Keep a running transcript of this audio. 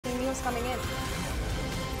news coming in.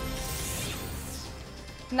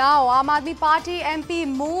 Now, Aam Aadmi Party MP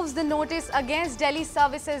moves the notice against Delhi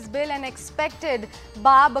Services Bill and expected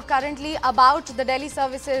barb currently about the Delhi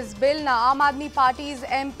Services Bill. Now, Aam Aadmi Party's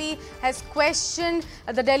MP has questioned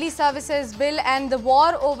the Delhi Services Bill, and the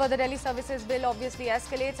war over the Delhi Services Bill obviously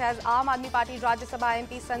escalates as Aam Aadmi Party Rajya Sabha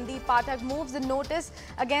MP Sandeep Pathak moves the notice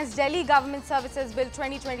against Delhi Government Services Bill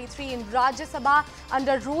 2023 in Rajya Sabha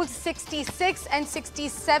under Rules 66 and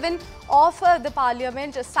 67 of the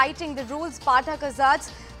Parliament. Citing the rules, Pathak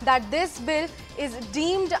asserts that this bill is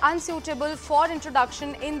deemed unsuitable for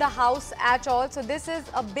introduction in the House at all. So this is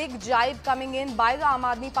a big jibe coming in by the Aam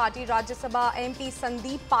Aadmi Party Rajya Sabha MP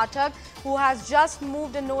Sandeep Pathak, who has just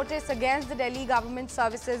moved a notice against the Delhi Government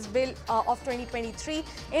Services Bill of 2023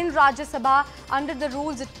 in Rajya Sabha under the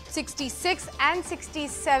rules 66 and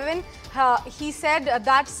 67. He said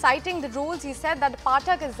that, citing the rules, he said that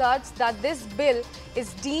Pathak asserts that this bill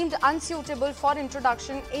is deemed unsuitable for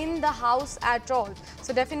introduction in the House at all.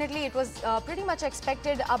 So definitely it was pretty much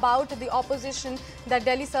expected about the opposition that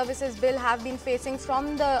Delhi Services Bill have been facing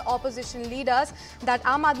from the opposition leaders, that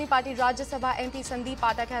Aam Aadmi Party Rajya Sabha MP Sandeep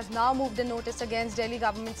Pathak has now moved a notice against Delhi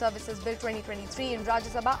Government Services Bill 2023 in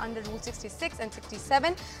Rajya Sabha under Rule 66 and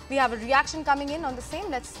 67. We have a reaction coming in on the same.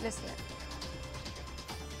 Let's listen.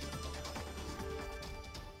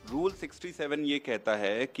 Rule 67 ये कहता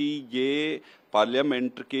है कि ये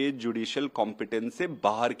parliament के judicial competence से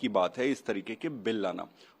बाहर की बात है इस तरीके के बिल लाना।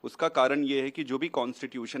 उसका कारण ये है कि जो भी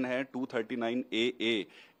कॉन्स्टिट्यूशन है 239 AA,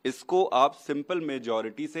 इसको आप सिंपल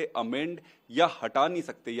मेजॉरिटी से अमेंड या हटा नहीं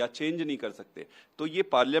सकते या चेंज नहीं कर सकते। तो ये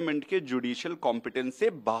पार्लियामेंट के जुडिशियल कॉम्पिटेंस से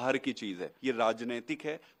बाहर की चीज है, ये राजनीतिक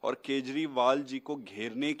है और केजरीवाल जी को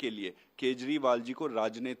घेरने के लिए, केजरीवाल जी को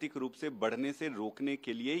राजनीतिक रूप से बढ़ने से रोकने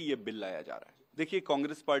के लिए ये बिल लाया जा रहा है। देखिए,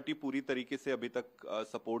 कांग्रेस पार्टी पूरी तरीके से अभी तक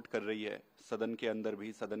सपोर्ट कर रही है, सदन के अंदर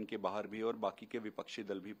भी, सदन के बाहर भी, और बाकी के विपक्षी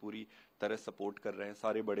दल भी पूरी तरह सपोर्ट कर रहे हैं।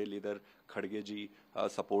 सारे बड़े लीडर खड़गे जी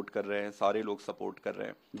सपोर्ट कर रहे हैं, सारे लोग सपोर्ट कर रहे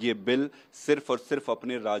हैं। ये बिल सिर्फ और सिर्फ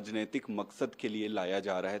अपने राजनीतिक मकसद के लिए लाया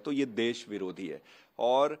जा रहा है, तो ये देश विरोधी है।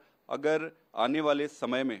 और अगर आने वाले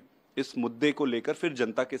समय में इस मुद्दे को लेकर फिर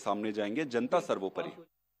जनता के सामने जाएंगे, जनता सर्वोपरि।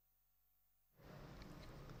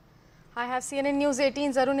 I have CNN News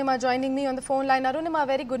 18's Arunima joining me on the phone line. Arunima,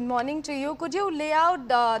 very good morning to you. Could you lay out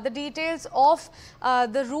the details of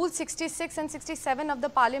the Rule 66 and 67 of the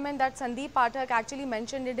Parliament that Sandeep Pathak actually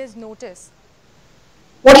mentioned in his notice?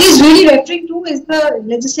 What he's really referring to is the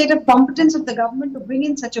legislative competence of the government to bring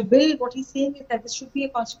in such a bill. What he's saying is that this should be a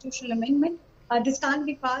constitutional amendment. This can't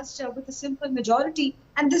be passed with a simple majority.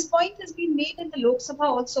 And this point has been made in the Lok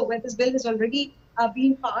Sabha also, where this bill has already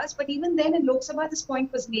been passed. But even then in Lok Sabha, this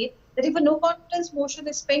point was made that if a no confidence motion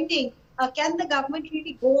is pending, can the government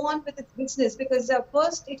really go on with its business? Because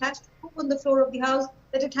first it has to prove on the floor of the House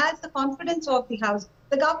that it has the confidence of the House.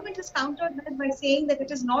 The government has countered that by saying that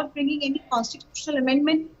it is not bringing any constitutional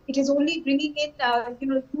amendment. It is only bringing in,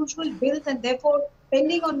 usual bills, and therefore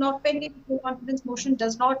pending or not pending, no confidence motion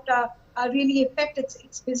does not really affect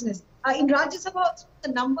its business. In Rajya Sabha,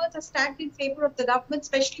 the numbers are stacked in favor of the government,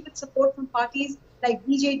 especially with support from parties like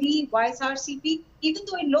BJD, YSRCP. Even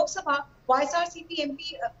though in Lok Sabha, YSRCP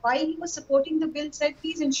MP, while he was supporting the bill, said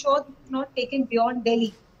please ensure that it is not taken beyond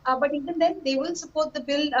Delhi. But even then, they will support the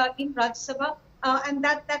bill in Rajya Sabha. And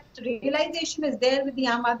that realization is there with the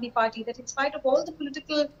Aam Aadmi Party, that in spite of all the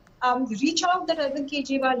political reach out that Arvind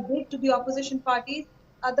Kejriwal did to the opposition parties,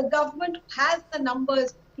 the government has the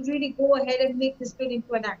numbers to really go ahead and make this bill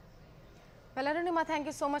into an act. Well, Arunima, thank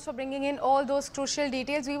you so much for bringing in all those crucial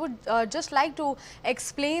details. We would just like to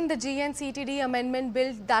explain the GNCTD amendment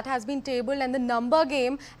bill that has been tabled and the number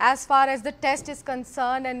game as far as the test is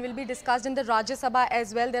concerned, and will be discussed in the Rajya Sabha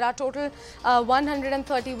as well. There are total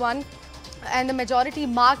 131. And the majority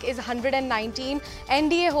mark is 119.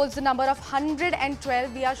 NDA holds the number of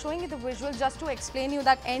 112. We are showing you the visual just to explain you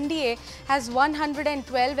that NDA has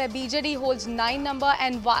 112, where BJD holds 9 number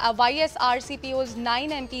and YSRCP holds 9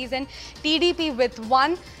 MPs and TDP with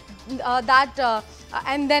 1.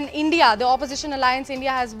 And then India, the opposition alliance,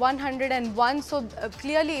 India has 101. So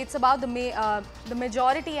clearly it's about the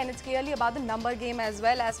majority, and it's clearly about the number game as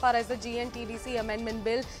well as far as the GNTDC amendment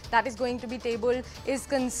bill that is going to be tabled is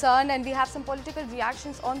concerned. And we have some political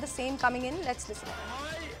reactions on the same coming in. Let's listen.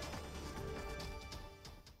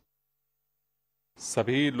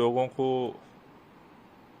 सभी लोगों को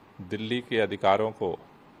दिल्ली के अधिकारों को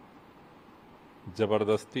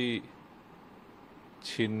जबरदस्ती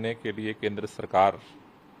छीनने के लिए केंद्र सरकार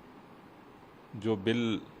जो बिल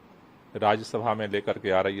राज्यसभा में लेकर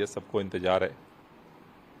के आ रही है, सबको इंतजार है।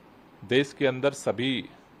 देश के अंदर सभी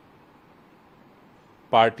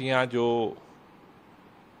पार्टियां जो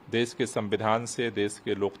देश के संविधान से, देश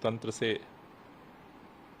के लोकतंत्र से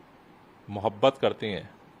मोहब्बत करती हैं,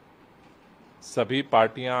 सभी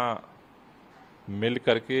पार्टियां मिल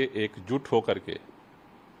करके एकजुट होकर के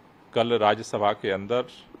कल राज्यसभा के अंदर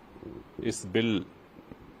इस बिल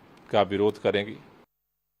का विरोध करेंगी।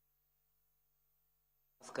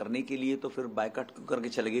 करने के लिए तो फिर बायकॉट क्यों करके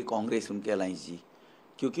चले गए कांग्रेस, उनके अलायंस जी,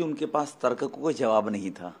 क्योंकि उनके पास तर्क को कोई जवाब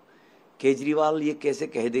नहीं था। केजरीवाल ये कैसे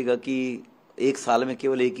कह देगा कि एक साल में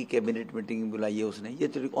केवल एक ही कैबिनेट मीटिंग बुलाई है उसने, ये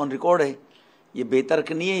तो ऑन रिकॉर्ड है। ये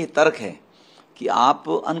बेतर्क नहीं है, ये तर्क है कि आप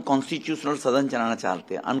अनकॉन्स्टिट्यूशनल सदन चलाना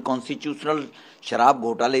चाहते हैं। अनकॉन्स्टिट्यूशनल शराब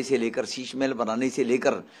घोटाले से लेकर शीश महल बनाने से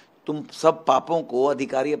लेकर तुम सब पापों को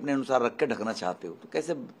अधिकारी अपने अनुसार रख के ढकना चाहते हो। तो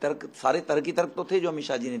कैसे तर्क, सारे तर्क ही तर्क तो थे जो अमित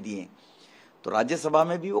शाह जी ने दिए। तो राज्यसभा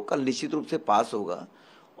में भी वो कल निश्चित रूप से पास होगा।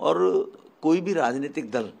 और कोई भी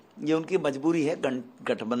राजनीतिक दल, ये उनकी मजबूरी है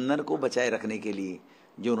गठबंधन को बचाए रखने के लिए,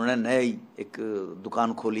 जो उन्होंने नई एक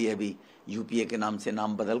दुकान खोली है अभी यूपीए के नाम से,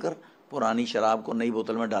 नाम बदलकर पुरानी शराब को नई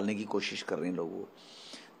बोतल में डालने की कोशिश कर रहे हैं लोग।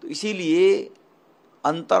 तो इसीलिए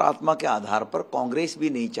अंतरात्मा के आधार पर कांग्रेस भी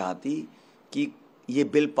नहीं चाहती कि ये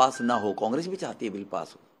बिल पास ना हो, कांग्रेस भी चाहती है बिल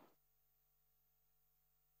पास हो।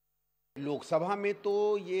 लोकसभा में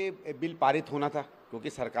तो ये बिल पारित होना था क्योंकि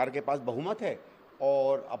सरकार के पास बहुमत है।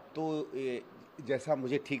 और अब तो जैसा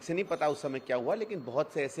मुझे ठीक से नहीं पता उस समय क्या हुआ, लेकिन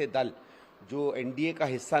बहुत से ऐसे दल जो एनडीए का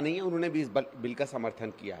हिस्सा नहीं है उन्होंने भी इस बिल का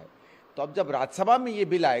समर्थन किया है। तो अब जब राज्यसभा में ये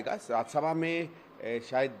बिल आएगा, राज्यसभा में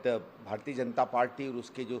शायद भारतीय जनता पार्टी और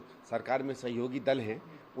उसके जो सरकार में सहयोगी दल हैं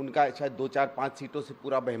उनका शायद 2, 4, 5 सीटों से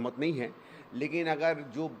पूरा बहुमत नहीं है। लेकिन अगर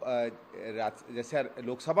जो जैसे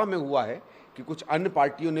लोकसभा में हुआ है कि कुछ अन्य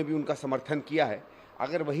पार्टियों ने भी उनका समर्थन किया है,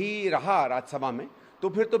 अगर वही रहा राज्यसभा में तो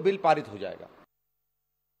फिर तो बिल पारित हो जाएगा।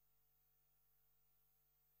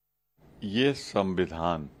 ये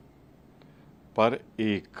संविधान पर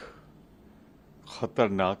एक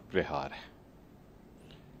खतरनाक प्रहार है।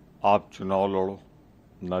 आप चुनाव लड़ो,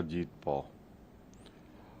 ना जीत पाओ,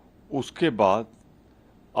 उसके बाद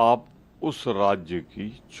आप उस राज्य की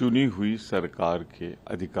चुनी हुई सरकार के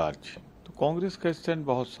अधिकार छीन। तो कांग्रेस का स्टैंड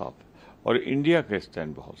बहुत साफ है और इंडिया का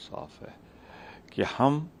स्टैंड बहुत साफ है कि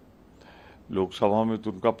हम लोकसभा में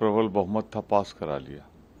तो उनका प्रबल बहुमत था, पास करा लिया,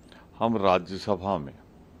 हम राज्यसभा में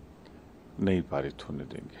नहीं पारित होने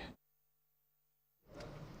देंगे।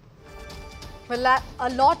 Well, a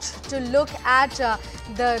lot to look at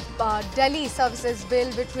the Delhi Services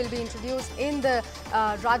Bill, which will be introduced in the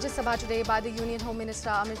Rajya Sabha today by the Union Home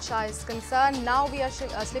Minister Amit Shah is concerned. Now we are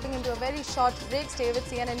slipping into a very short break. Stay with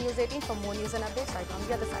CNN News 18 for more news and updates right on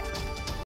the other side.